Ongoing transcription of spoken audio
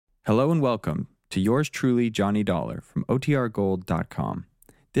Hello and welcome to yours truly, Johnny Dollar from OTRGold.com.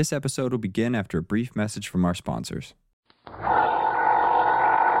 This episode will begin after a brief message from our sponsors.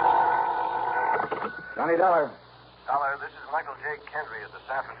 Johnny Dollar. Dollar, this is Michael J. Kendry at the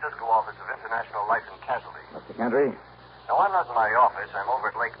San Francisco office of International Life and Casualty. Mr. Kendry. No, I'm not in my office. I'm over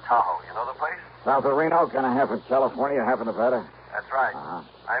at Lake Tahoe. You know the place? South of Reno, kind of half in California, half in Nevada. That's right. Uh-huh.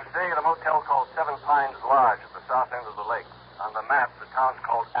 I'm staying at a motel called Seven Pines Lodge at the south end of the lake. On the map, the town's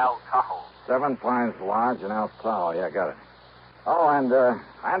called Al Tahoe. Seven Pines Lodge in Al Tahoe. Yeah, got it. Oh, and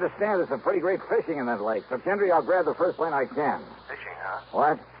I understand there's some pretty great fishing in that lake. So, Kendry, I'll grab the first plane I can. Fishing, huh?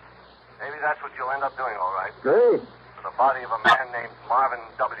 What? Maybe that's what you'll end up doing, all right. Great. For the body of a man named Marvin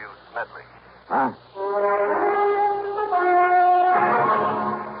W. Smedley. Huh?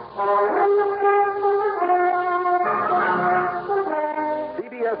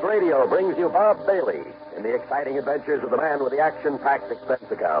 CBS Radio brings you Bob Bailey in the exciting adventures of the man with the action-packed expense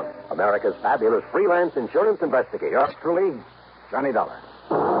account, America's fabulous freelance insurance investigator. Yours truly, Johnny Dollar.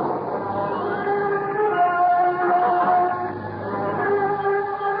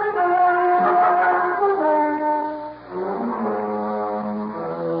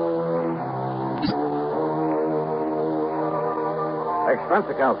 Expense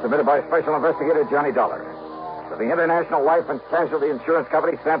account submitted by Special Investigator Johnny Dollar to the International Life and Casualty Insurance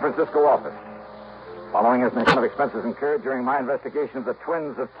Company, San Francisco office. Following is an account of expenses incurred during my investigation of the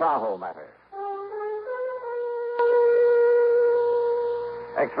Twins of Tahoe matter.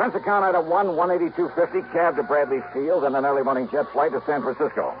 Expense account item 1, 182.50, cab to Bradley Field and an early morning jet flight to San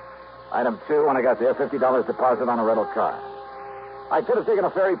Francisco. Item 2, when I got there, $50 deposit on a rental car. I could have taken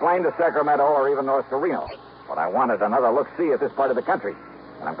a ferry plane to Sacramento or even north to Reno, but I wanted another look-see at this part of the country.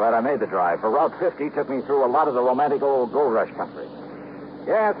 And I'm glad I made the drive, for Route 50 took me through a lot of the romantic old gold rush country.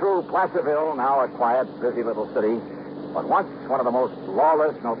 Yeah, through Placerville, now a quiet, busy little city, but once one of the most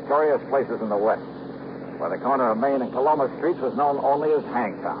lawless, notorious places in the West, where the corner of Main and Coloma Streets was known only as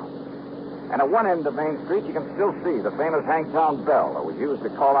Hangtown. And at one end of Main Street, you can still see the famous Hangtown bell that was used to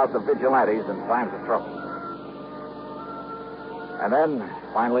call out the vigilantes in times of trouble. And then,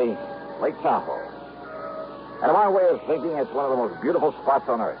 finally, Lake Tahoe. And in my way of thinking, it's one of the most beautiful spots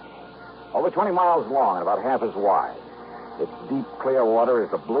on Earth. Over 20 miles long and about half as wide. Its deep, clear water is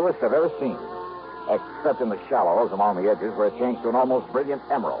the bluest I've ever seen, except in the shallows along the edges where it changes to an almost brilliant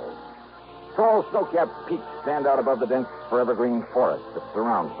emerald. Tall, snow-capped peaks stand out above the dense, forever-green forest that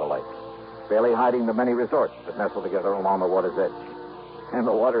surrounds the lake, barely hiding the many resorts that nestle together along the water's edge. And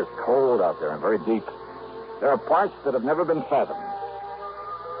the water's cold out there and very deep. There are parts that have never been fathomed.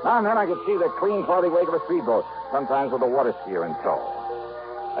 Now and then I could see the clean, cloudy wake of a speedboat, sometimes with a water skier in tow.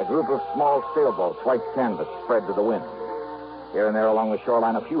 A group of small sailboats, white canvas, spread to the wind. Here and there along the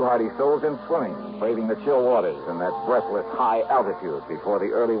shoreline, a few hardy souls in swimming, braving the chill waters in that breathless high altitude before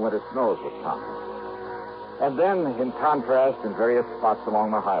the early winter snows would come. And then, in contrast, in various spots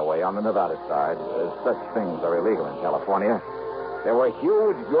along the highway on the Nevada side, as such things are illegal in California, there were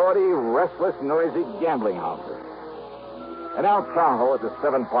huge, gaudy, restless, noisy gambling houses. And Al Tahoe at the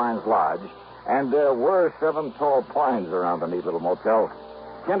Seven Pines Lodge, and there were 7 tall pines around the neat little motel,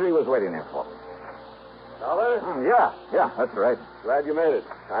 Kendry was waiting there for me. Dollar? Yeah, that's right. Glad you made it.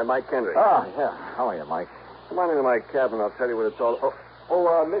 I'm Mike Kendry. Oh, yeah. How are you, Mike? Come on into my cabin. I'll tell you what it's all...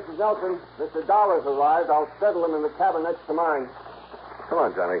 Mrs. Nelson, Mr. Dollar's arrived. I'll settle him in the cabin next to mine. Come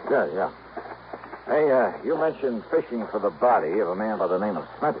on, Johnny. Yeah. Hey, you mentioned fishing for the body of a man by the name of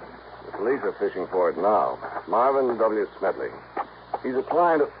Smedley. The police are fishing for it now. Marvin W. Smedley. He was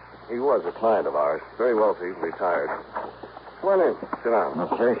a client of ours. Very wealthy, retired. Come on in. Sit down.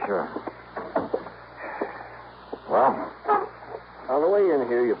 Okay, sure. Well? On the way in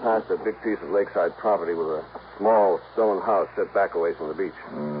here, you passed a big piece of lakeside property with a small stone house set back away from the beach.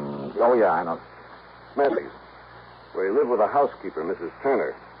 Oh, yeah, I know. Smedley's, where he lived with a housekeeper, Mrs.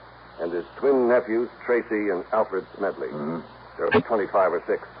 Turner, and his twin nephews, Tracy and Alfred Smedley. They're 25 or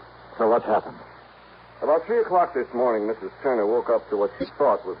 6. So what's happened? About 3 o'clock this morning, Mrs. Turner woke up to what she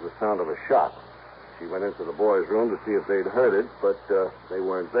thought was the sound of a shot. She went into the boys' room to see if they'd heard it, but they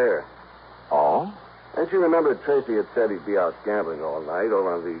weren't there. Oh? And she remembered Tracy had said he'd be out gambling all night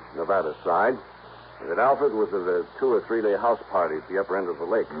over on the Nevada side, and that Alfred was at a 2 or 3 day house party at the upper end of the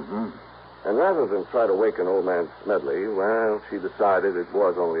lake. And rather than try to waken old man Smedley, well, she decided it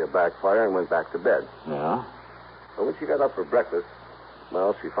was only a backfire and went back to bed. Yeah? But when she got up for breakfast,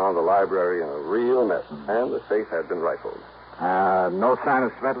 well, she found the library in a real mess, and the safe had been rifled. No sign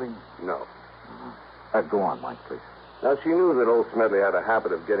of Smedley? No. Go on, Mike, please. Now, she knew that old Smedley had a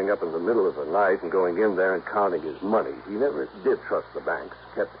habit of getting up in the middle of the night and going in there and counting his money. He never did trust the banks,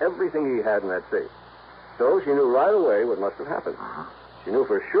 kept everything he had in that safe. So she knew right away what must have happened. She knew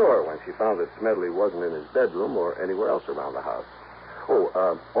for sure when she found that Smedley wasn't in his bedroom or anywhere else around the house.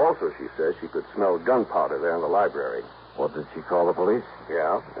 Also, she says she could smell gunpowder there in the library. What, did she call the police?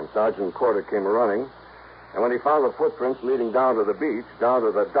 Yeah, and Sergeant Corder came running. And when he found the footprints leading down to the beach, down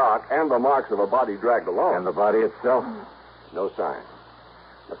to the dock, and the marks of a body dragged along. And the body itself? No sign.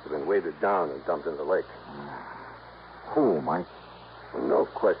 Must have been weighted down and dumped in the lake. Who, Mike? Well, no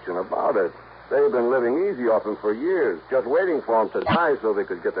question about it. They've been living easy off him for years, just waiting for him to die so they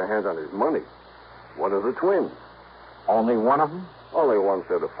could get their hands on his money. One of the twins. Only one of them? Only one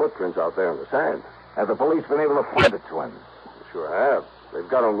set of footprints out there in the sand. Have the police been able to find the twins? They sure have. They've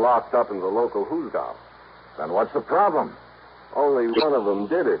got them locked up in the local hoosgow. Then what's the problem? Only one of them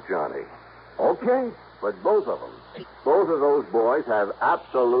did it, Johnny. Okay. But both of them, both of those boys have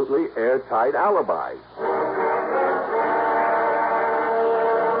absolutely airtight alibis.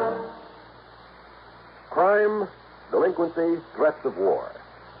 Crime, delinquency, threats of war.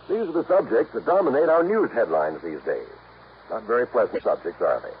 These are the subjects that dominate our news headlines these days. Not very pleasant subjects,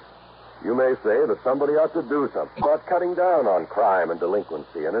 are they? You may say that somebody ought to do something about cutting down on crime and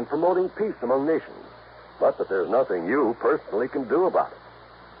delinquency and in promoting peace among nations. But that there's nothing you personally can do about it.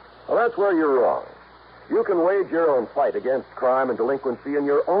 Well, that's where you're wrong. You can wage your own fight against crime and delinquency in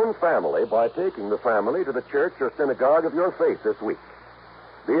your own family by taking the family to the church or synagogue of your faith this week.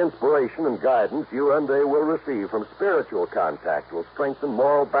 The inspiration and guidance you and they will receive from spiritual contact will strengthen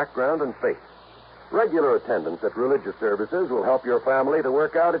moral background and faith. Regular attendance at religious services will help your family to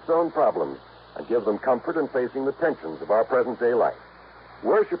work out its own problems and give them comfort in facing the tensions of our present-day life.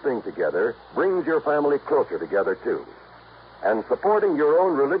 Worshipping together brings your family closer together, too. And supporting your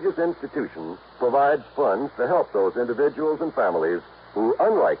own religious institution provides funds to help those individuals and families who,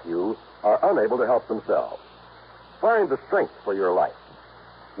 unlike you, are unable to help themselves. Find the strength for your life.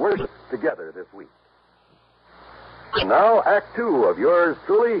 Worship together this week. And now, Act Two of yours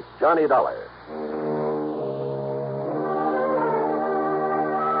truly, Johnny Dollar.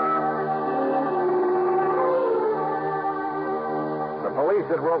 The police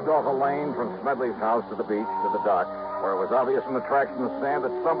had roped off a lane from Smedley's house to the beach to the dock, where it was obvious from the tracks in the sand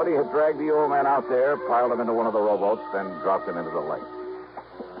that somebody had dragged the old man out there, piled him into one of the rowboats, then dropped him into the lake.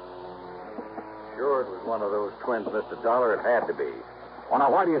 Sure, it was one of those twins, Mr. Dollar. It had to be. Well,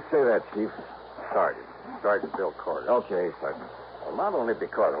 now, why do you say that, Chief? Sergeant Bill Corder. Okay, Sergeant. Well, not only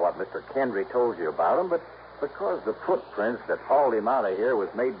because of what Mr. Kendry told you about him, but because the footprints that hauled him out of here was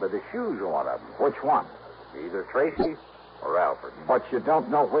made by the shoes of one of them. Which one? Either Tracy or Alfred. But you don't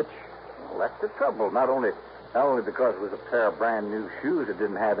know which? Well, that's the trouble. Not only because it was a pair of brand new shoes that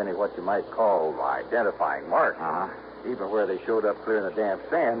didn't have any what you might call identifying marks, even where they showed up clear in the damp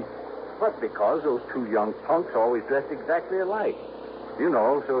sand, but because those two young punks always dressed exactly alike. You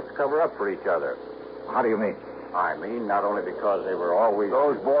know, so as to cover up for each other. How do you mean? I mean, not only because they were always...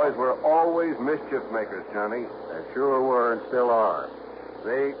 Those boys were always mischief makers, Johnny. They sure were and still are.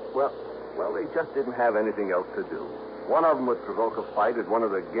 They just didn't have anything else to do. One of them would provoke a fight at one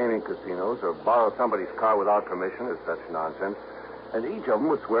of the gaming casinos or borrow somebody's car without permission or such nonsense. And each of them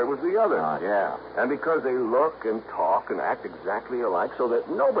would swear it was the other. Yeah. And because they look and talk and act exactly alike so that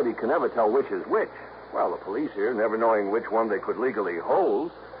nobody can ever tell which is which. Well, the police here, never knowing which one they could legally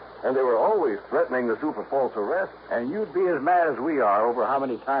hold, and they were always threatening to sue for false arrest. And you'd be as mad as we are over how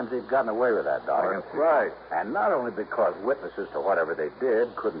many times they've gotten away with that, Dollar. Right. And not only because witnesses to whatever they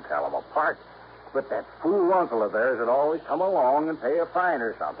did couldn't tell them apart, but that fool uncle of theirs would always come along and pay a fine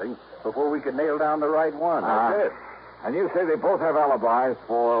or something before we could nail down the right one. That's it. And you say they both have alibis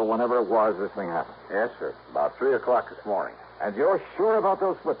for whenever it was this thing happened? Yes, sir. About 3 o'clock this morning. And you're sure about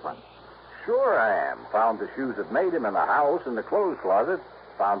those footprints? Sure I am. Found the shoes that made him in the house in the clothes closet.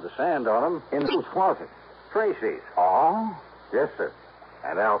 Found the sand on them. In whose closet? Tracy's. Oh? Yes, sir.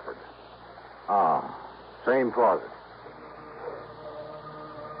 And Alfred's. Ah. Same closet.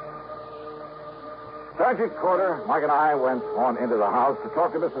 Sergeant Corder, Mike and I went on into the house to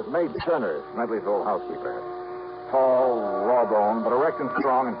talk to Mrs. May Turner, Smedley's old housekeeper. Tall, raw-boned, but erect and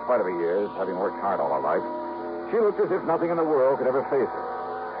strong in spite of her years, having worked hard all her life. She looked as if nothing in the world could ever face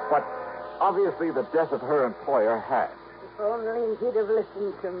her. But obviously the death of her employer had. If only he'd have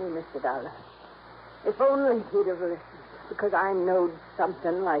listened to me, Mr. Dollar. If only he'd have listened. Because I knowed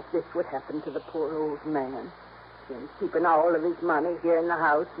something like this would happen to the poor old man. Him keeping all of his money here in the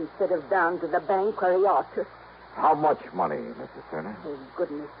house instead of down to the bank where he ought to. How much money, Mrs. Turner? Oh,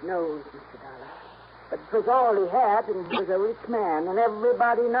 goodness knows, Mr. Dollar. But it was all he had, and he was a rich man, and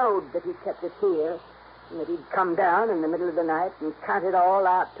everybody knowed that he kept it here, and that he'd come down in the middle of the night and count it all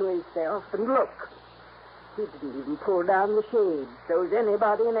out to himself, and look. He didn't even pull down the shades, so as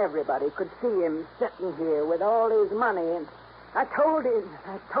anybody and everybody could see him sitting here with all his money, and I told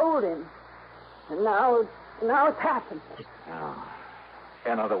him. And now it's happened. Oh.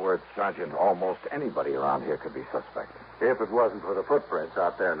 In other words, Sergeant, almost anybody around here could be suspect. If it wasn't for the footprints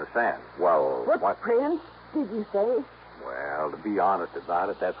out there in the sand. Well, what? Footprints, did you say? Well, to be honest about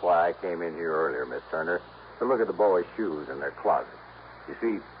it, that's why I came in here earlier, Miss Turner, to look at the boy's shoes in their closet. You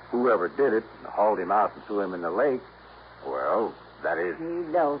see, whoever did it and hauled him out and threw him in the lake, well, that is...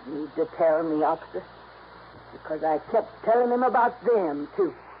 He don't need to tell me, officer. Because I kept telling him about them,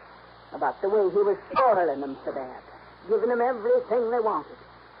 too. About the way he was spoiling them for that. Giving them everything they wanted.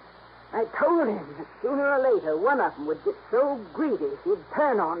 I told him that sooner or later one of them would get so greedy he'd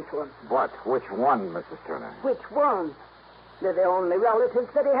turn on to him. But which one, Mrs. Turner? Which one? They're the only relatives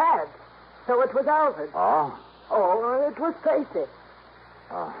that he had. So it was Alfred. Oh? Oh, it was Tracy.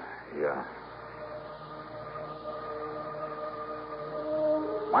 Oh, yeah.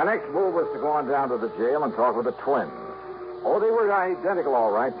 My next move was to go on down to the jail and talk with the twins. Oh, they were identical,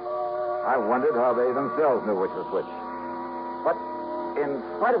 all right. I wondered how they themselves knew which was which. But in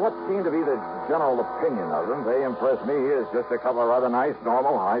spite of what seemed to be the general opinion of them, they impressed me as just a couple of rather nice,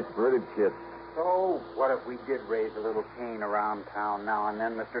 normal, high-spirited kids. So, what if we did raise a little cane around town now and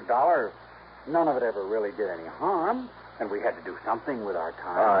then, Mr. Dollar? None of it ever really did any harm, and we had to do something with our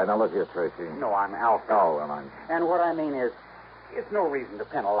time. All right, now look here, Tracy. No, I'm Alfred. Oh, well, I'm... And what I mean is, it's no reason to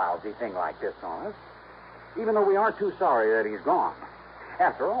pin a lousy thing like this on us, even though we aren't too sorry that he's gone.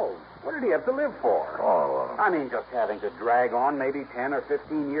 After all, what did he have to live for? Oh, I mean, just having to drag on maybe 10 or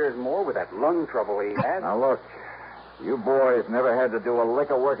 15 years more with that lung trouble he had. Now, look, you boys never had to do a lick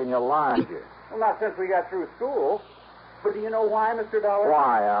of work in your lives. Well, not since we got through school. But do you know why, Mr. Dollar?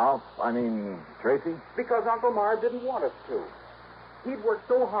 Why, Al? I mean, Tracy? Because Uncle Marv didn't want us to. He'd worked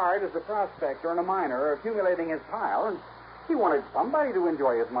so hard as a prospector and a miner, accumulating his pile, and he wanted somebody to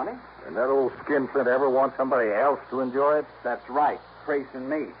enjoy his money. And that old skinflint ever want somebody else to enjoy it? That's right, Trace and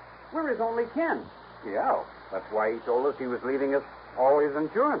me. We're his only kin. Yeah, that's why he told us he was leaving us all his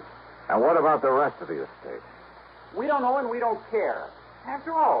insurance. And what about the rest of the estate? We don't know and we don't care.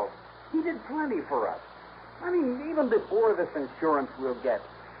 After all, he did plenty for us. I mean, even before this insurance we'll get.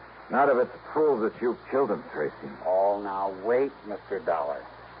 Not if it's proved that you killed him, Tracy. Oh, now, wait, Mr. Dollar.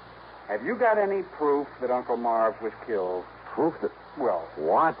 Have you got any proof that Uncle Marv was killed? Proof that... Well...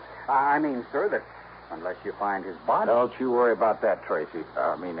 What? I mean, sir, that unless you find his body... Don't you worry about that, Tracy.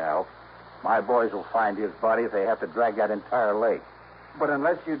 Al. My boys will find his body if they have to drag that entire lake. But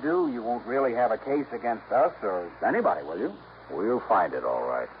unless you do, you won't really have a case against us or anybody, will you? We'll find it, all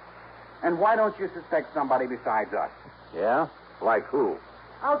right. And why don't you suspect somebody besides us? Yeah? Like who?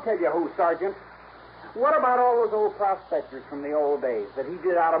 I'll tell you who, Sergeant. What about all those old prospectors from the old days that he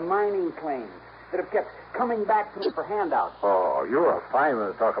did out of mining claims that have kept coming back to him for handouts? Oh, you're a fine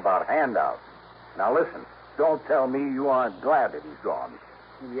one to talk about handouts. Now, listen. Don't tell me you aren't glad that he's gone.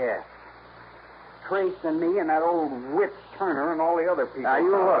 Yes. Trace and me and that old witch Turner and all the other people. Now,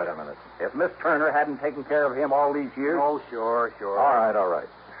 you Oh, look. wait a minute. If Miss Turner hadn't taken care of him all these years... Oh, sure. All right.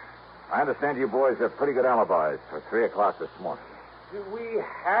 I understand you boys have pretty good alibis for 3 o'clock this morning. Do we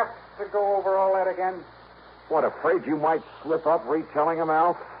have to go over all that again? What, afraid you might slip up retelling them,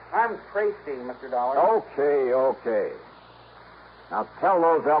 Alf? I'm Tracy, Mr. Dollar. Okay. Now tell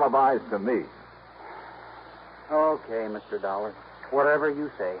those alibis to me. Okay, Mr. Dollar. Whatever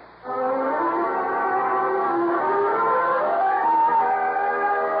you say.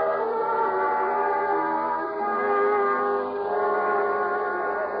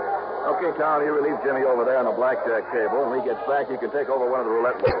 Okay, Carl, you relieve Jimmy over there on the blackjack table. When he gets back, you can take over one of the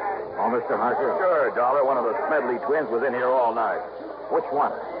roulette wheels. Oh, Mr. Harker? Sure, Dollar. One of the Smedley twins was in here all night. Which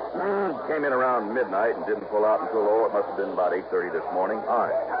one? Came in around midnight and didn't pull out until, it must have been about 8:30 this morning. All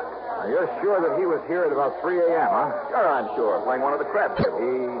right. Now, you're sure that he was here at about 3 a.m., huh? Sure, I'm sure. Playing one of the crap tables.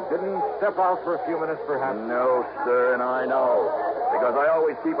 He didn't step out for a few minutes, perhaps? No, sir, and I know. Because I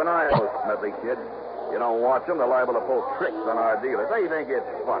always keep an eye on those Smedley kids. You don't watch them, they're liable to pull tricks on our dealers. They think it's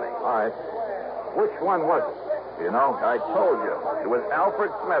funny. All right. Which one was it? Do you know? I told you. It was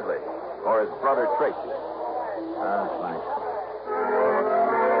Alfred Smedley, or his brother Tracy. Thanks.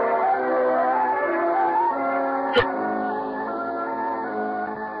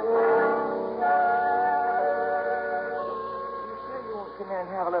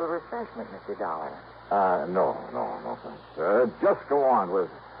 Have a little refreshment, Mr. Dollar. No, thanks. Just go on with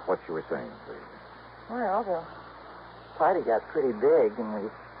what you were saying, please. Well, the party got pretty big, and we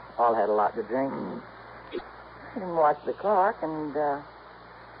all had a lot to drink. I didn't watch the clock, and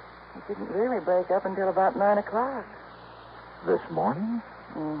it didn't really break up until about 9 o'clock. This morning?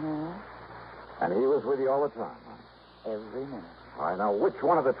 Mm-hmm. And he was with you all the time, huh? Every minute. All right, now, which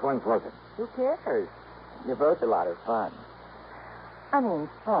one of the twins was it? Who cares? You're both a lot of fun. I mean,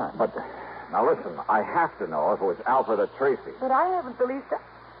 fun. But, now listen, I have to know if it was Alfred or Tracy. But I haven't the least...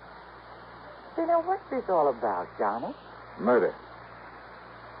 Say, now, what's this all about, Johnny? Murder.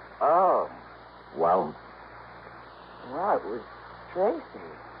 Oh. Well? Well, it was Tracy.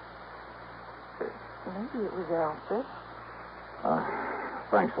 Maybe it was Alfred.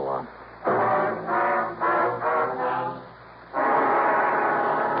 Thanks a lot.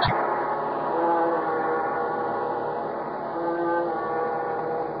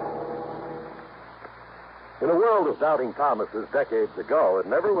 In a world of doubting Thomases decades ago, it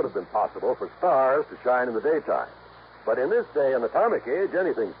never would have been possible for stars to shine in the daytime. But in this day and atomic age,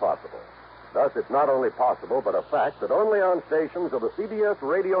 anything's possible. Thus, it's not only possible, but a fact that only on stations of the CBS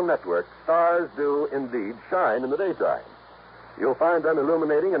radio network, stars do indeed shine in the daytime. You'll find them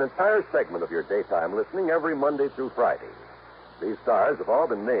illuminating an entire segment of your daytime listening every Monday through Friday. These stars have all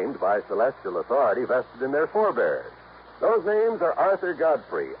been named by celestial authority vested in their forebears. Those names are Arthur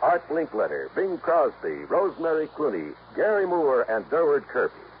Godfrey, Art Linkletter, Bing Crosby, Rosemary Clooney, Gary Moore, and Durward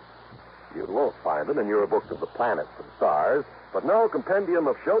Kirby. You won't find them in your book of the planets and stars, but no compendium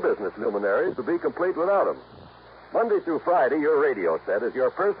of show business luminaries would be complete without them. Monday through Friday, your radio set is your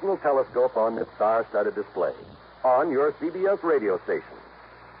personal telescope on its star-studded display, on your CBS radio station.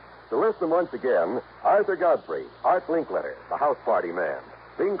 To list them once again, Arthur Godfrey, Art Linkletter, the House Party Man,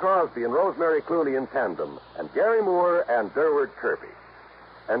 Bing Crosby and Rosemary Clooney in tandem, and Gary Moore and Durward Kirby.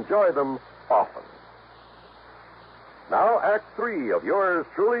 Enjoy them often. Now, Act 3 of yours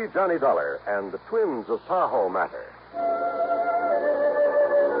truly, Johnny Dollar, and the Twins of Tahoe Matter.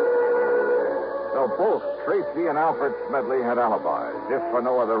 So both Tracy and Alfred Smedley had alibis, if for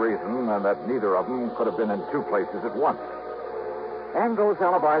no other reason than that neither of them could have been in two places at once. And those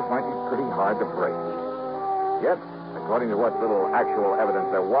alibis might be pretty hard to break. Yet, according to what little actual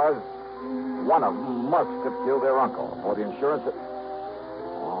evidence there was, one of them must have killed their uncle, or the insurance...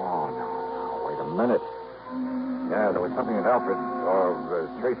 Oh, no, wait a minute. Yeah, there was something that Alfred, or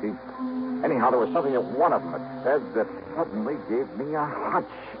Tracy... Anyhow, there was something that one of them had said that suddenly gave me a hunch.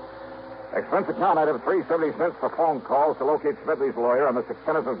 Expense account item 370 cents for phone calls to locate Smedley's lawyer on the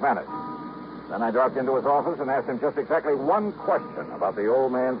Kenneth Manor. Then I dropped into his office and asked him just exactly one question about the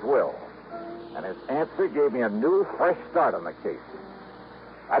old man's will. And his answer gave me a new, fresh start on the case.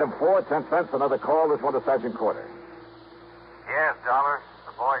 Item 4, 10 cents, another call. This one to Sergeant Corder. Yes, Dollar.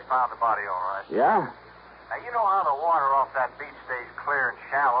 The boys found the body all right. Yeah? Now, you know how the water off that beach stays clear and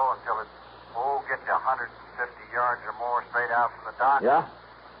shallow until it, gets to 150 yards or more straight out from the dock? Yeah?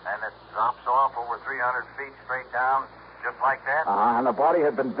 And it drops off over 300 feet straight down, just like that? And the body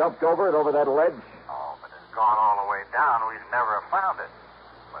had been dumped over that ledge? Oh, but it's gone all the way down. We'd never have found it.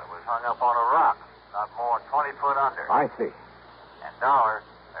 But it was hung up on a rock, not more than 20 foot under. I see. And, Dollar,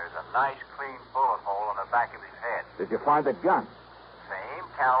 there's a nice, clean bullet hole in the back of his head. Did you find the gun? Same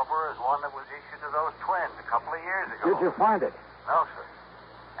caliber as one that was issued to those twins a couple of years ago. Did you find it? No, sir.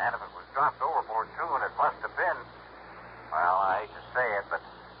 And if it was dropped overboard, too, and it must have been... Well, I hate to say it, but,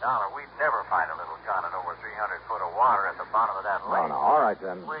 Dollar, we'd never find a little gun in over 300 foot of water at the bottom of that lake. No, all right,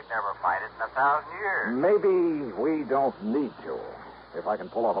 then. We'd never find it in 1,000 years. Maybe we don't need to, if I can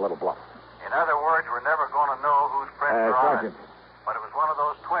pull off a little bluff. In other words, we're never going to know whose prints are on Sergeant. it. But it was one of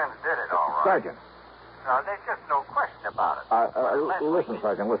those twins did it, all right. Sergeant. No, there's just no question about it. Listen,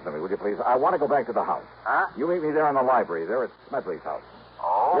 Sergeant, listen to me, would you please? I want to go back to the house. Huh? You meet me there in the library, there at Smedley's house.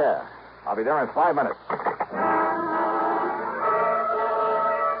 Oh? Yeah. I'll be there in 5 minutes. The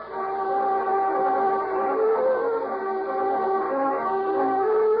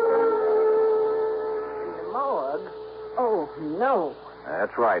morgue? Oh, no.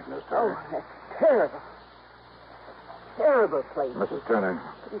 That's right, Miss Turner. Oh, that's terrible. Terrible place. Mrs. Turner.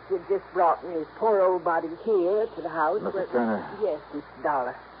 If you'd just brought me his poor old body here to the house. Mrs. Turner. Yes, Mr.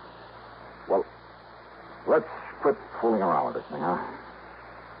 Dollar. Well, let's quit fooling around with this thing, huh?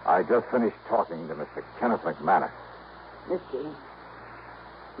 I just finished talking to Mr. Kenneth McManus. Mr.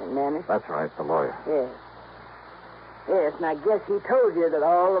 McManus? That's right, the lawyer. Yes. Yes, and I guess he told you that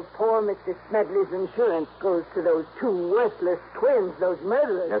all of poor Mr. Smedley's insurance goes to those two worthless twins, those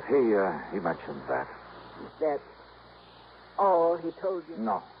murderers. Yes, he mentioned that. Is that all he told you?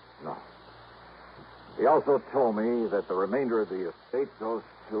 No. He also told me that the remainder of the estate goes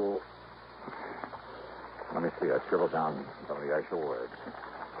to... Let me see, I scribbled down some of the actual words.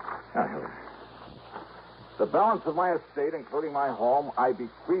 Here we are. The balance of my estate, including my home, I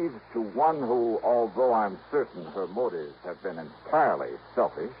bequeath to one who, although I'm certain her motives have been entirely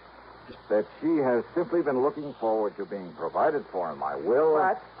selfish, that she has simply been looking forward to being provided for in my will.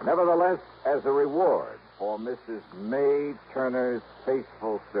 What? Nevertheless, as a reward for Mrs. May Turner's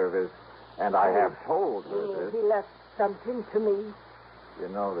faithful service, and I have told her this. He left something to me. You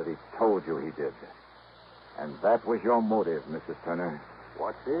know that he told you he did. And that was your motive, Mrs. Turner.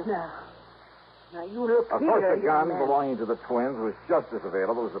 What's this? Now, you look Of here, course, the young gun man. belonging to the twins was just as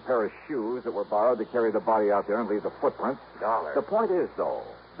available as a pair of shoes that were borrowed to carry the body out there and leave the footprints. Dollar. The point is, though,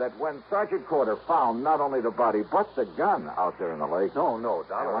 that when Sergeant Corder found not only the body, but the gun out there in the lake. No,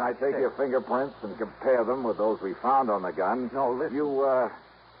 Dollar. And when I take your fingerprints and compare them with those we found on the gun. No, listen.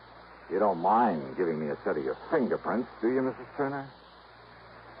 You don't mind giving me a set of your fingerprints, do you, Mrs. Turner?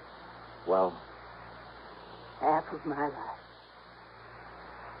 Well, Half of my life.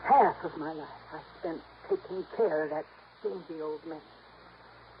 Half of my life I spent taking care of that stingy old man.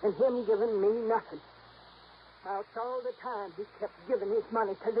 And him giving me nothing. Whilst all the time he kept giving his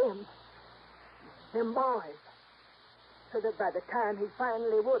money to them boys. So that by the time he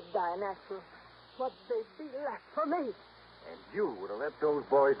finally would die natural, what'd they be left for me? And you would have let those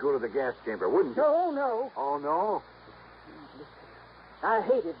boys go to the gas chamber, wouldn't you? No. Oh, no? I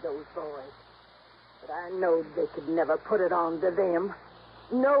hated those boys. But I knowed they could never put it on to them.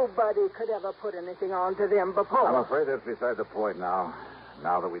 Nobody could ever put anything on to them before. I'm afraid that's beside the point now.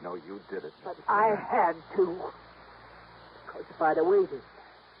 Now that we know you did it. But I had to. Because if I'd have waited,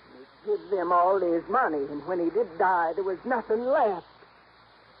 he'd give them all his money, and when he did die, there was nothing left.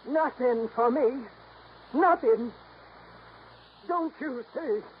 Nothing for me. Nothing. Don't you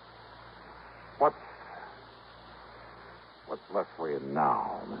see? What's left for you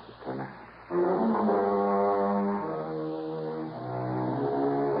now, Mrs. Turner?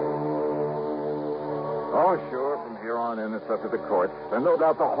 Oh, sure. From here on in, it's up to the courts. And no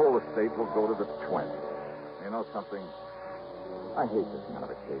doubt the whole estate will go to the twins. You know something? I hate this kind of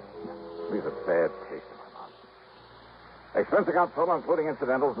a case. It leaves a bad taste in my mouth. Expense account total, including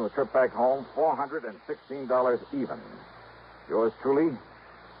incidentals and the trip back home, $416 even. Yours truly,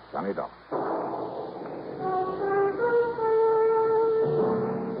 Johnny Dollar.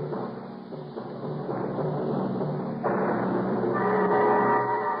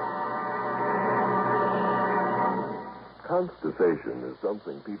 Constipation is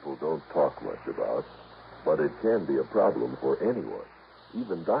something people don't talk much about, but it can be a problem for anyone,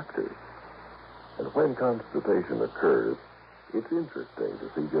 even doctors. And when constipation occurs, it's interesting to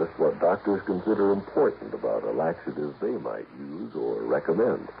see just what doctors consider important about a laxative they might use or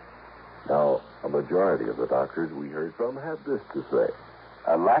recommend. Now, a majority of the doctors we heard from had this to say.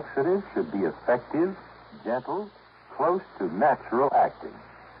 A laxative should be effective, gentle, close to natural acting.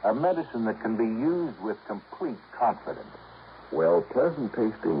 A medicine that can be used with complete confidence. Well,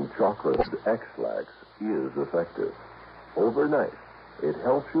 pleasant-tasting chocolate X-Lax is effective. Overnight, it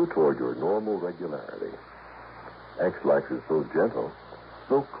helps you toward your normal regularity. X-Lax is so gentle,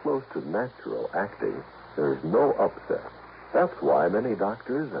 so close to natural acting, there's no upset. That's why many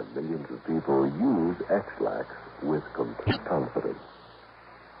doctors and millions of people use X-Lax with complete confidence.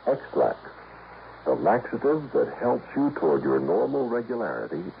 X-Lax, the laxative that helps you toward your normal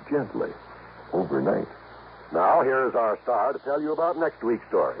regularity gently, overnight. Now, here's our star to tell you about next week's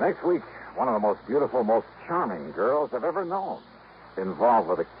story. Next week, one of the most beautiful, most charming girls I've ever known. Involved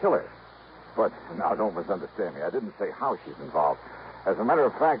with a killer. But now, don't misunderstand me. I didn't say how she's involved. As a matter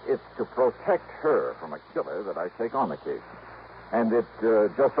of fact, it's to protect her from a killer that I take on the case. And it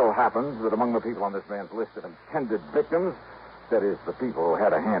just so happens that among the people on this man's list of intended victims, that is, the people who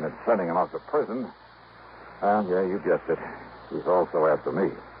had a hand in sending him off to prison, yeah, you guessed it. He's also after me.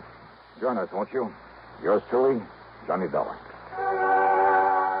 Join us, won't you? Yours truly, Johnny Dollar.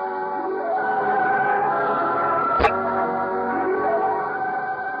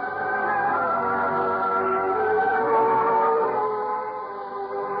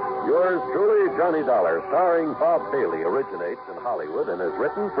 Yours truly, Johnny Dollar, starring Bob Bailey, originates in Hollywood and is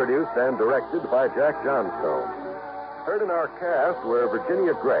written, produced, and directed by Jack Johnstone. Heard in our cast were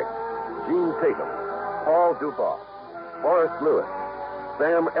Virginia Gregg, Gene Tatum, Paul Dubois, Forrest Lewis,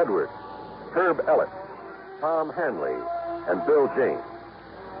 Sam Edwards, Herb Ellis, Tom Hanley, and Bill James.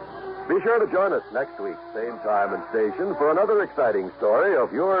 Be sure to join us next week, same time and station, for another exciting story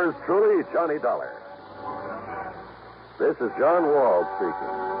of yours truly, Johnny Dollar. This is John Wald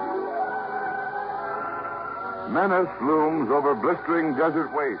speaking. Menace looms over blistering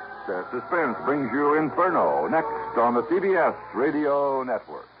desert wastes as suspense brings you Inferno next on the CBS Radio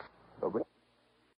Network.